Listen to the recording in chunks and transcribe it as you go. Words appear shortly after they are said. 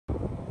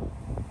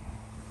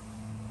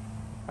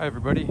Hi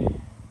everybody,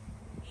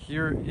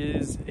 here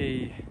is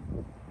a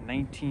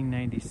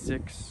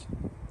 1996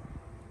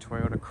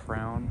 Toyota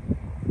Crown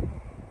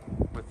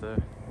with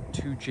a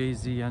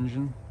 2JZ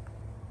engine.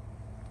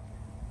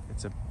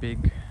 It's a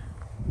big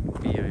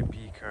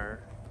VIP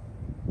car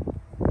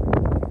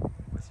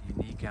with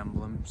unique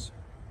emblems.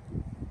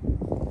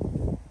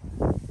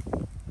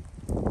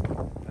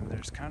 And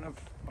there's kind of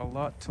a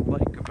lot to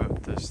like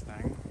about this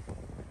thing.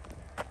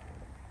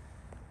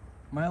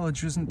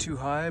 Mileage isn't too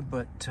high,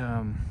 but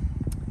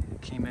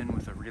it came in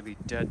with a really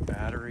dead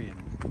battery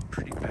and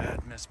pretty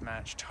bad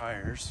mismatched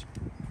tires.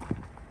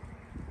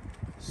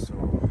 So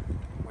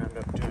we ended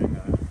up doing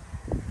a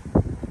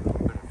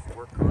little bit of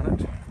work on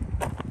it.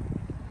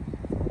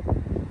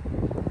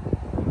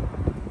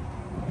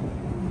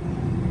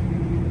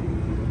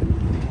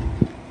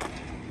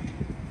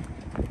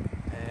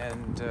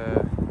 And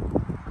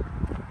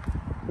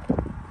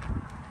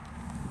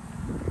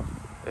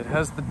it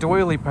has the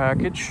doily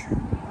package,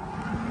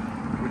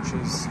 which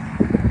is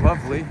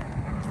lovely.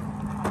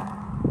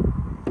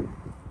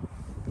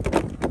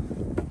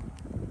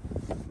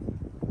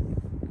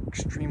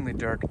 Extremely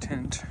dark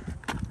tint.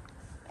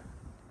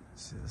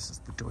 See, this is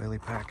the doily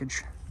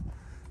package.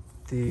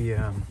 The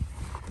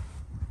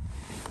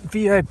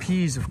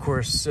VIPs, of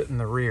course, sit in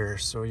the rear,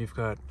 so you've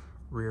got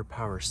rear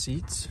power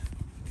seats.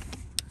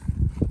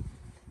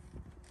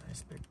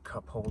 Nice big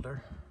cup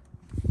holder.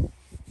 I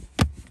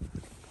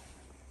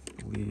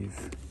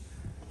believe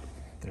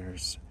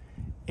there's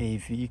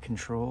AV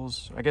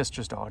controls, I guess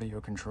just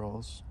audio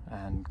controls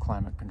and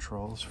climate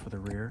controls for the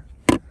rear.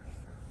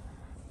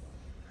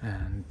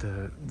 And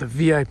the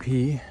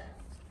VIP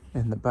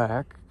in the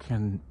back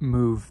can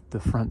move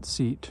the front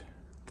seat,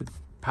 the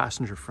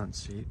passenger front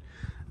seat,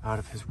 out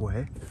of his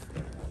way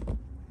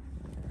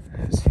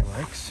as he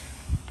likes.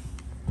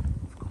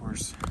 Of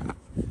course,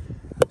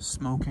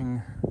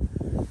 smoking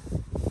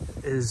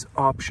is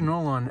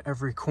optional on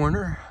every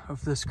corner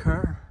of this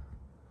car.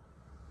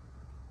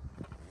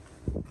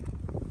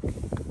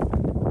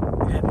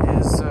 It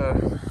is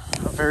a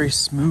very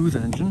smooth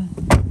engine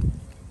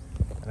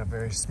and a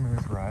very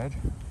smooth ride.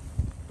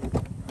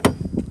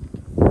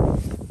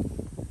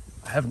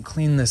 I haven't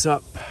cleaned this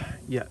up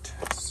yet,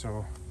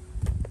 so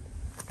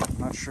I'm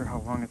not sure how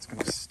long it's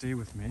going to stay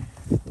with me.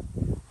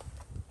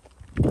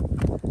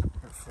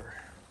 But for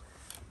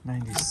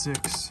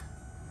 96,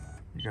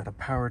 you got a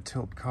power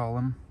tilt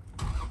column.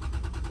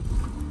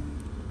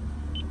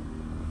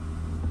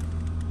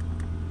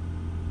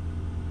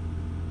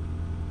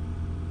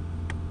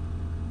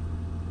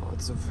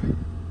 Lots of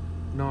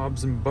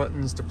knobs and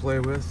buttons to play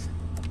with.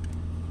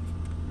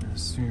 I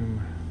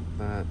assume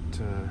that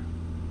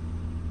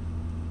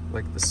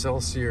like the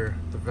Celsior,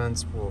 the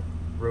vents will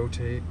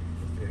rotate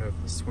if you have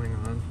the swing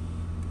on.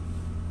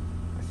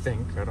 I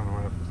think, I don't know,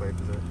 I haven't played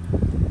with it.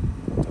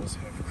 It does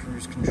have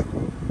cruise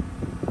control,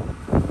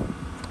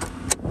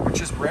 which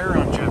is rare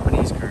on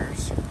Japanese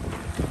cars.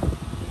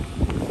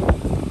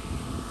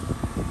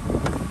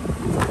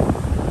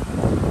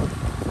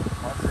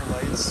 Marker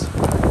lights,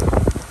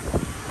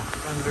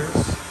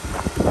 fenders.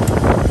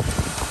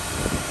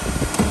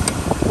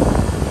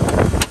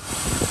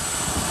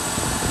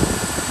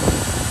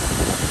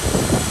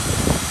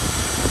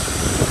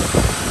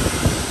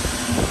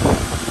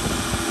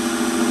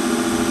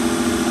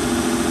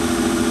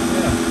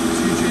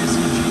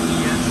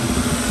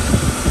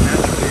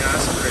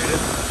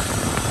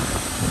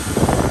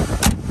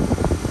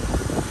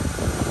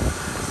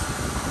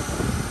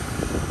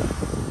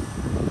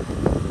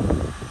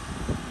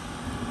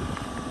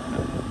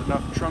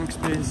 Enough trunk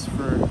space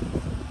for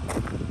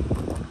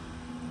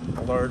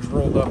a large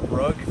rolled up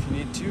rug if you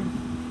need to.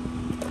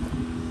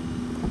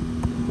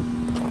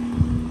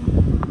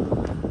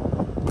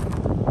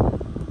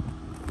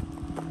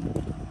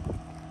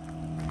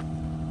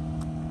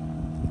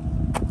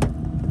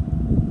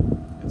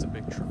 It's a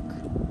big truck.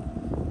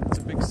 It's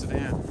a big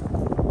sedan.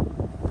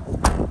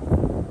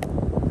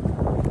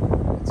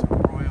 It's a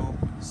royal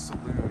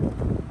saloon.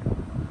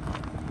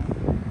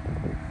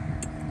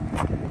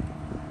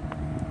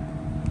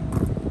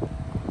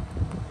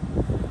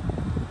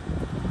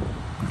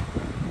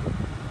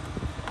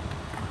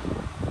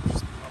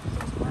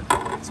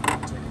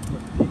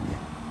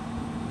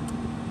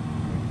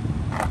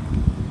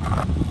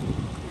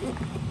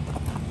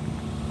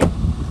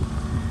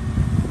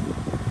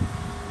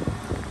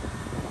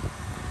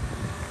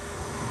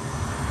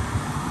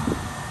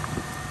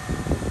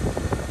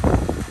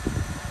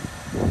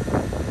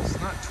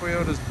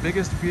 Toyota's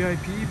biggest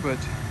VIP, but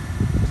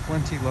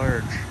plenty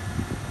large.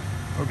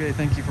 Okay,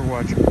 thank you for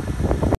watching.